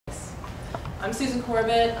I'm Susan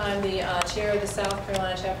Corbett. I'm the chair of the South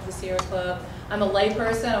Carolina chapter of the Sierra Club. I'm a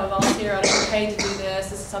layperson. I'm a volunteer. I don't get paid to do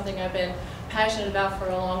this. This is something I've been passionate about for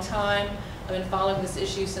a long time. I've been following this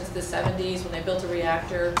issue since the 70s when they built a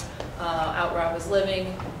reactor out where I was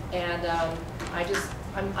living. And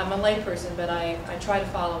I'm a layperson, but I try to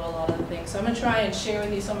follow a lot of the things. So I'm going to try and share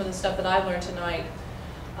with you some of the stuff that I've learned tonight.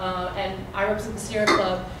 And I represent the Sierra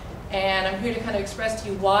Club, and I'm here to kind of express to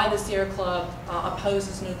you why the Sierra Club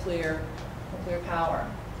opposes nuclear power.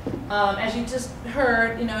 As you just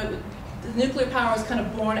heard, you know, the nuclear power was kind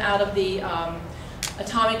of born out of the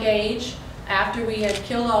atomic age. After we had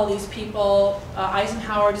killed all these people,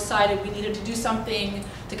 Eisenhower decided we needed to do something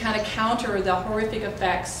to kind of counter the horrific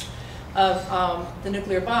effects of the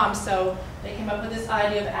nuclear bomb. So they came up with this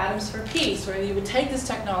idea of atoms for peace, where you would take this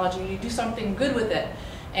technology and you do something good with it.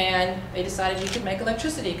 And they decided you could make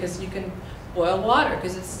electricity because you can boil water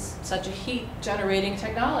because it's such a heat generating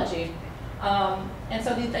technology. And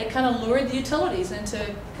so they kind of lured the utilities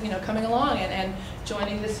into, you know, coming along and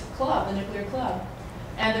joining this club, the nuclear club.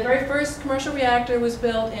 And the very first commercial reactor was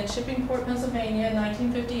built in Shippingport, Pennsylvania in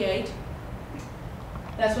 1958.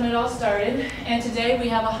 That's when it all started. And today we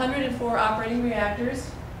have 104 operating reactors.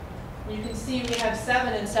 You can see we have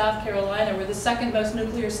 7 in South Carolina. We're the second most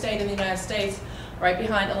nuclear state in the United States, right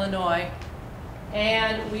behind Illinois.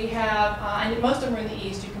 And we have, and most of them are in the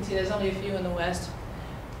east. You can see there's only a few in the west.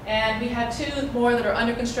 And we have 2 more that are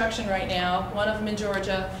under construction right now, one of them in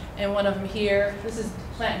Georgia and one of them here. This is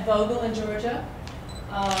Plant Vogel in Georgia.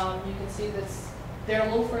 You can see that they're a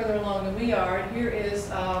little further along than we are. Here is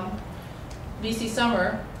VC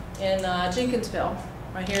Summer in Jenkinsville,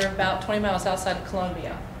 right here about 20 miles outside of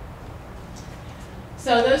Columbia.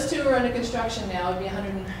 So those 2 are under construction now. It would be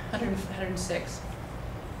 106.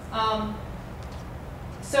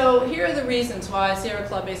 So here are the reasons why Sierra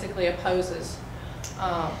Club basically opposes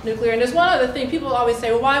nuclear. And there's one other thing. People always say,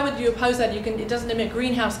 well, why would you oppose that? It doesn't emit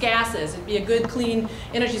greenhouse gases. It'd be a good, clean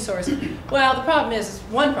energy source. Well, the problem is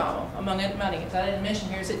one problem among many that I didn't mention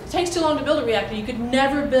here is it takes too long to build a reactor. You could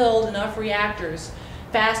never build enough reactors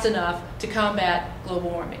fast enough to combat global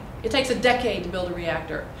warming. It takes a decade to build a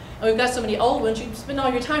reactor. And we've got so many old ones, you spend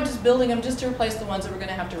all your time just building them just to replace the ones that we're going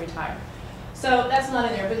to have to retire. So that's not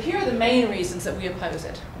in there. But here are the main reasons that we oppose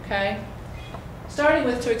it, okay? Starting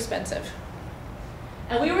with too expensive.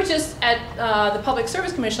 And we were just at the Public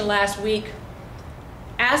Service Commission last week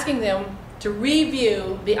asking them to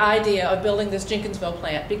review the idea of building this Jenkinsville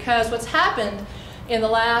plant, because what's happened in the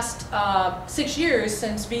last 6 years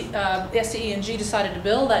since SCE&G decided to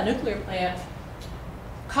build that nuclear plant,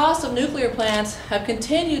 costs of nuclear plants have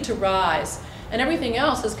continued to rise, and everything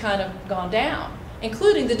else has kind of gone down,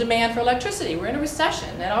 including the demand for electricity. We're in a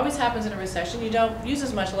recession. That always happens in a recession. You don't use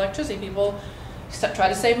as much electricity. People try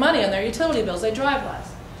to save money on their utility bills. They drive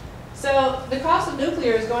less. So the cost of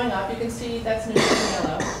nuclear is going up. You can see that's nuclear in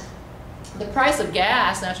yellow. The price of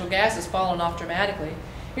gas, natural gas, has fallen off dramatically.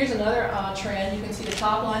 Here's another trend. You can see the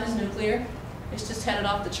top line is nuclear. It's just headed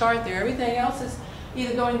off the chart there. Everything else is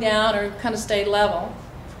either going down or kind of stayed level.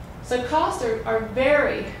 So costs are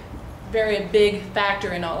very, very big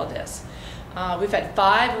factor in all of this. We've had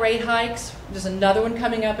 5 rate hikes. There's another one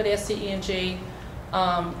coming up at SCE&G.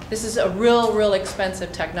 This is a real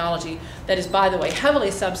expensive technology that is, by the way, heavily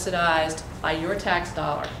subsidized by your tax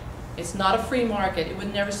dollar. It's not a free market. It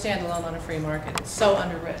would never stand alone on a free market. It's so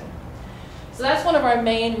underwritten. So that's one of our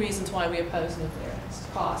main reasons why we oppose nuclear, it's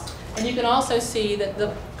cost. And you can also see that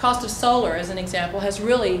the cost of solar, as an example, has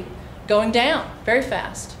really going down very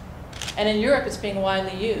fast. And in Europe, it's being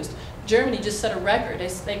widely used. Germany just set a record.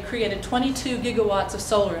 They created 22 gigawatts of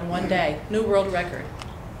solar in one day, new world record.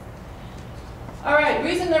 All right,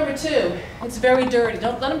 reason number 2, it's very dirty.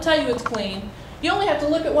 Don't let them tell you it's clean. You only have to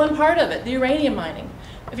look at one part of it, the uranium mining.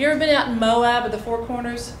 Have you ever been out in Moab at the Four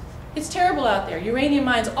Corners? It's terrible out there. Uranium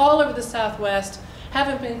mines all over the Southwest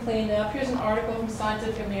haven't been cleaned up. Here's an article from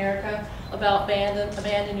Scientific America about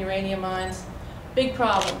abandoned uranium mines. Big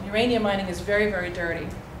problem. Uranium mining is very, very dirty.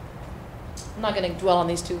 I'm not going to dwell on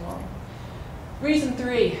these too long. Reason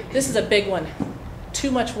 3, this is a big one. Too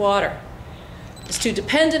much water. It's too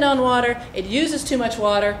dependent on water. It uses too much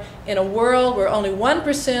water. In a world where only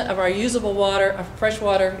 1% of our usable water, of fresh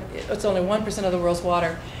water, it's only 1% of the world's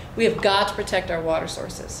water, we have got to protect our water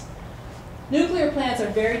sources. Nuclear plants are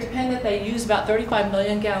very dependent. They use about 35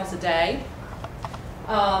 million gallons a day.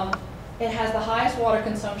 It has the highest water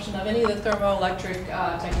consumption of any of the thermoelectric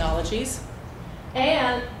technologies.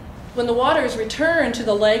 And when the water is returned to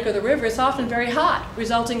the lake or the river, it's often very hot,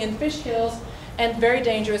 resulting in fish kills and very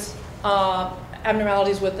dangerous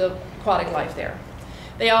abnormalities with the aquatic life there.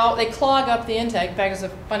 They clog up the intake. In fact,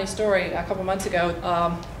 there's a funny story a couple months ago.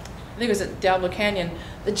 think it was at Diablo Canyon,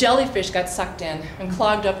 the jellyfish got sucked in and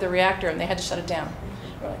clogged up the reactor, and they had to shut it down.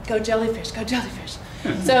 We're like, go jellyfish, go jellyfish.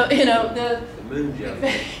 So, you know, the moon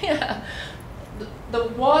jellyfish. Yeah. The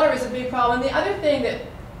water is a big problem. And the other thing that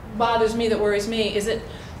bothers me, that worries me, is that,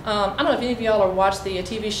 I don't know if any of y'all have watched the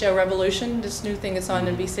TV show Revolution, this new thing that's on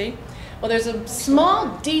NBC. Well, there's a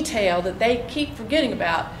small detail that they keep forgetting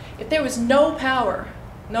about. If there was no power,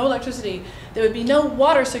 no electricity, there would be no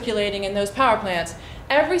water circulating in those power plants.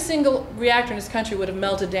 Every single reactor in this country would have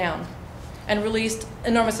melted down and released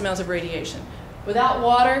enormous amounts of radiation. Without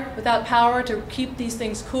water, without power to keep these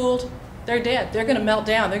things cooled, they're dead. They're going to melt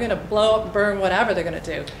down. They're going to blow up and burn, whatever they're going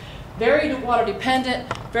to do. Very water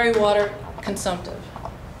dependent, very water consumptive.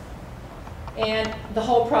 And the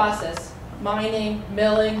whole process, mining,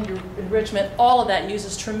 milling, enrichment, all of that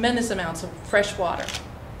uses tremendous amounts of fresh water.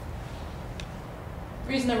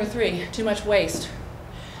 Reason number 3, too much waste.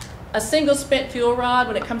 A single spent fuel rod,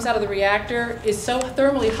 when it comes out of the reactor, is so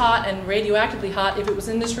thermally hot and radioactively hot, if it was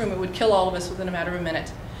in this room, it would kill all of us within a matter of a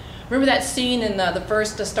minute. Remember that scene in the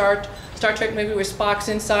first Star Trek movie where Spock's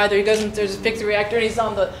inside, there he goes and there's a fix the reactor, and he's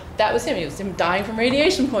on the, that was him. It was him dying from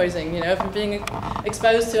radiation poisoning, you know, from being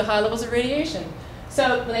exposed to high levels of radiation.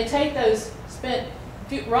 So when they take those spent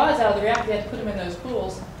rods out of the reactor, they have to put them in those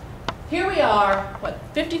pools. Here we are, what,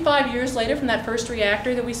 55 years later from that first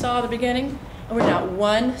reactor that we saw at the beginning, and we're now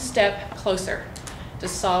one step closer to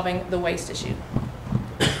solving the waste issue.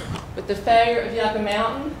 With the failure of Yucca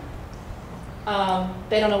Mountain,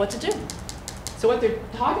 they don't know what to do. So what they're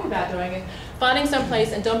talking about doing is finding some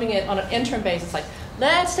place and dumping it on an interim basis, like,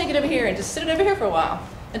 let's take it over here and just sit it over here for a while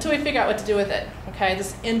until we figure out what to do with it, okay,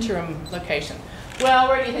 this interim location. Well,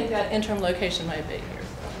 where do you think that interim location might be?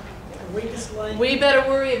 We better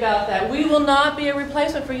worry about that. We will not be a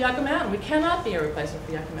replacement for Yucca Mountain. We cannot be a replacement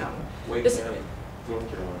for Yucca Mountain.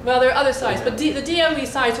 Well, there are other sites, but the DOE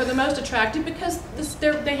sites are the most attractive because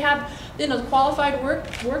they have, you know, qualified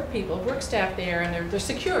work staff there, and they're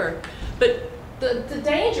secure. But the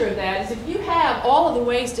danger of that is if you have all of the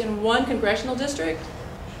waste in one congressional district,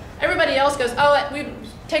 everybody else goes, oh, we've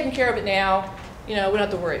taken care of it now. You know, we don't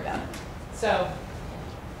have to worry about it. So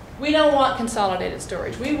we don't want consolidated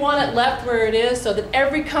storage. We want it left where it is so that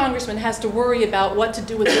every congressman has to worry about what to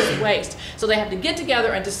do with this waste. So they have to get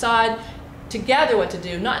together and decide together what to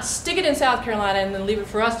do, not stick it in South Carolina and then leave it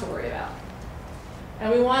for us to worry about.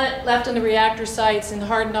 And we want it left in the reactor sites, in the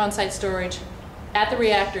hardened on-site storage, at the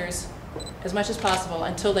reactors, as much as possible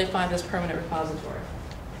until they find this permanent repository.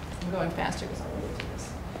 I'm going faster because I want to do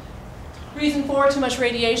this. Reason 4, too much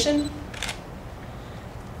radiation.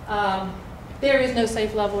 There is no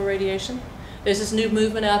safe level of radiation. There's this new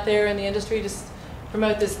movement out there in the industry to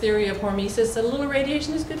promote this theory of hormesis, that a little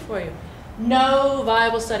radiation is good for you. No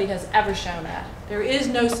viable study has ever shown that. There is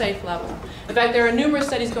no safe level. In fact, there are numerous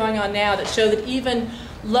studies going on now that show that even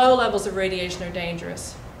low levels of radiation are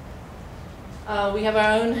dangerous. We have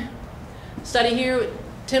our own study here.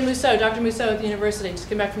 Tim Mousseau, Dr. Mousseau at the university, just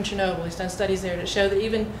came back from Chernobyl. He's done studies there that show that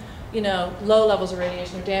even, you know, low levels of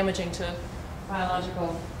radiation are damaging to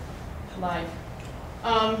biological life.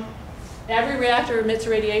 Every reactor emits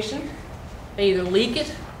radiation. They either leak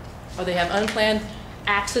it or they have unplanned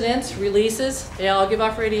accidents, releases. They all give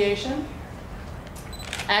off radiation.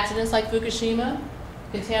 Accidents like Fukushima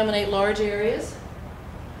contaminate large areas.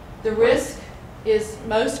 The risk is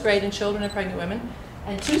most great in children and pregnant women.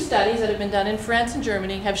 And 2 studies that have been done in France and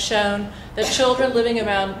Germany have shown that children living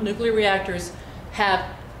around nuclear reactors have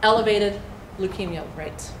elevated leukemia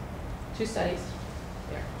rates. 2 studies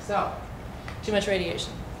there. So, too much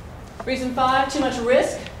radiation. Reason 5, too much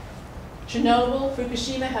risk. Chernobyl,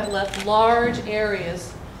 Fukushima have left large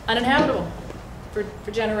areas uninhabitable for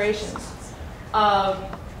generations.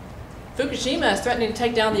 Fukushima is threatening to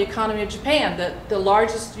take down the economy of Japan. The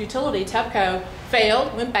largest utility, TEPCO,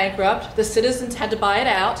 failed, went bankrupt. The citizens had to buy it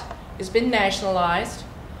out. It's been nationalized.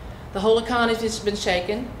 The whole economy has been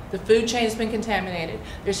shaken. The food chain has been contaminated.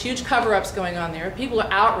 There's huge cover-ups going on there. People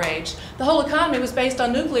are outraged. The whole economy was based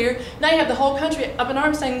on nuclear. Now you have the whole country up in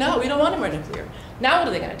arms saying, no, we don't want any more nuclear. Now what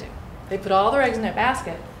are they going to do? They put all their eggs in that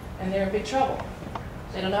basket, and they're in big trouble.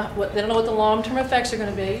 They don't know what the long-term effects are going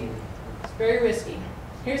to be. It's very risky.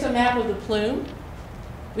 Here's a map of the plume.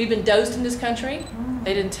 We've been dosed in this country.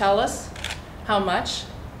 They didn't tell us how much,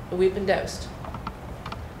 but we've been dosed.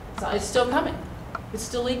 So it's still coming. It's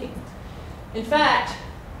still leaking. In fact,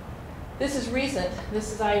 this is recent.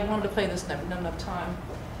 I wanted to play this, not enough time.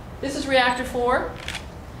 This is reactor 4.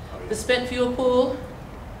 The spent fuel pool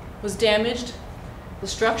was damaged. The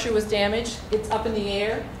structure was damaged. It's up in the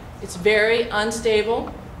air. It's very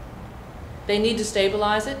unstable. They need to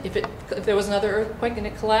stabilize it. If there was another earthquake and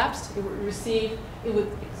it collapsed, it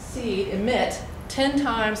would emit 10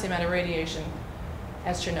 times the amount of radiation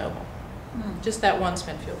as Chernobyl. Just that one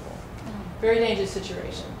spent fuel pool. Very dangerous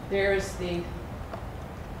situation. It's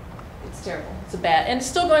terrible. It's and it's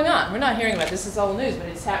still going on. We're not hearing about this. This is old news, but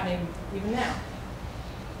it's happening even now.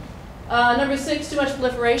 Number 6, too much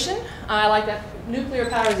proliferation. I like that. Nuclear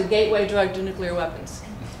power is a gateway drug to nuclear weapons.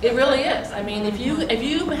 It really is. I mean, if you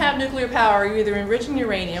have nuclear power, you're either enriching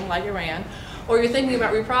uranium, like Iran, or you're thinking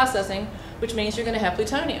about reprocessing, which means you're going to have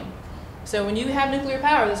plutonium. So when you have nuclear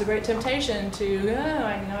power, there's a great temptation to,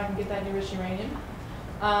 I can get that enriched uranium.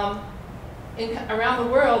 Around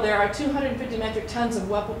the world, there are 250 metric tons of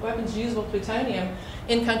weapons-usable plutonium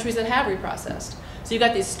in countries that have reprocessed. So you've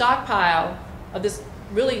got this stockpile of this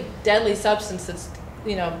really deadly substance that's,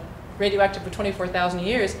 radioactive for 24,000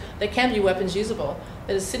 years that can be weapons usable,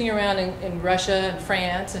 that is sitting around in Russia and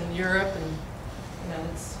France and Europe, and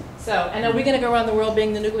and are we going to go around the world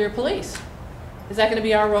being the nuclear police? Is that going to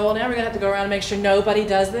be our role now? We're going to have to go around and make sure nobody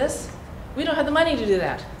does this? We don't have the money to do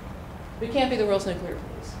that. We can't be the world's nuclear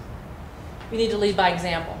police. We need to lead by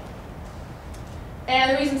example. And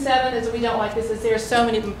the reason 7 is that we don't like this is there are so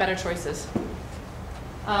many better choices.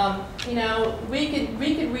 We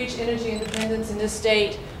could reach energy independence in this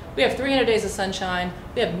state. We have 300 days of sunshine.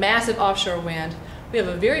 We have massive offshore wind. We have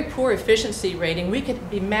a very poor efficiency rating. We could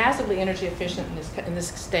be massively energy efficient in this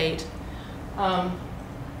state.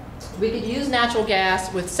 We could use natural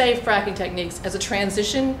gas with safe fracking techniques as a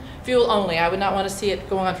transition fuel only. I would not want to see it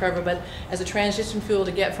go on forever, but as a transition fuel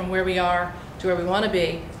to get from where we are to where we want to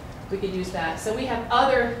be, we could use that. So we have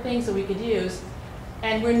other things that we could use,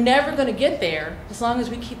 and we're never going to get there as long as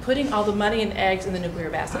we keep putting all the money and eggs in the nuclear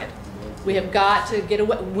basket. We have got to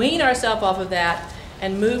wean ourselves off of that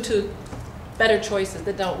and move to better choices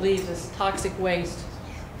that don't leave this toxic waste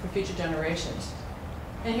for future generations.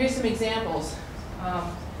 And here's some examples.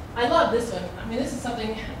 I love this one. I mean, this is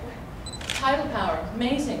something, tidal power,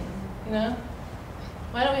 amazing,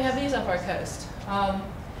 Why don't we have these off our coast?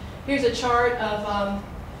 Here's a chart of,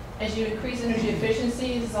 as you increase energy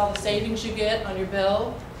efficiency, this is all the savings you get on your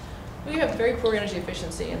bill. We have very poor energy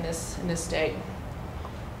efficiency in this state.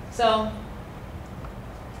 So,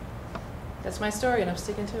 that's my story, and I'm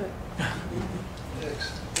sticking to it.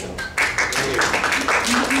 Next.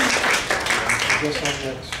 I guess I'm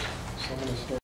next. So I'm going to start.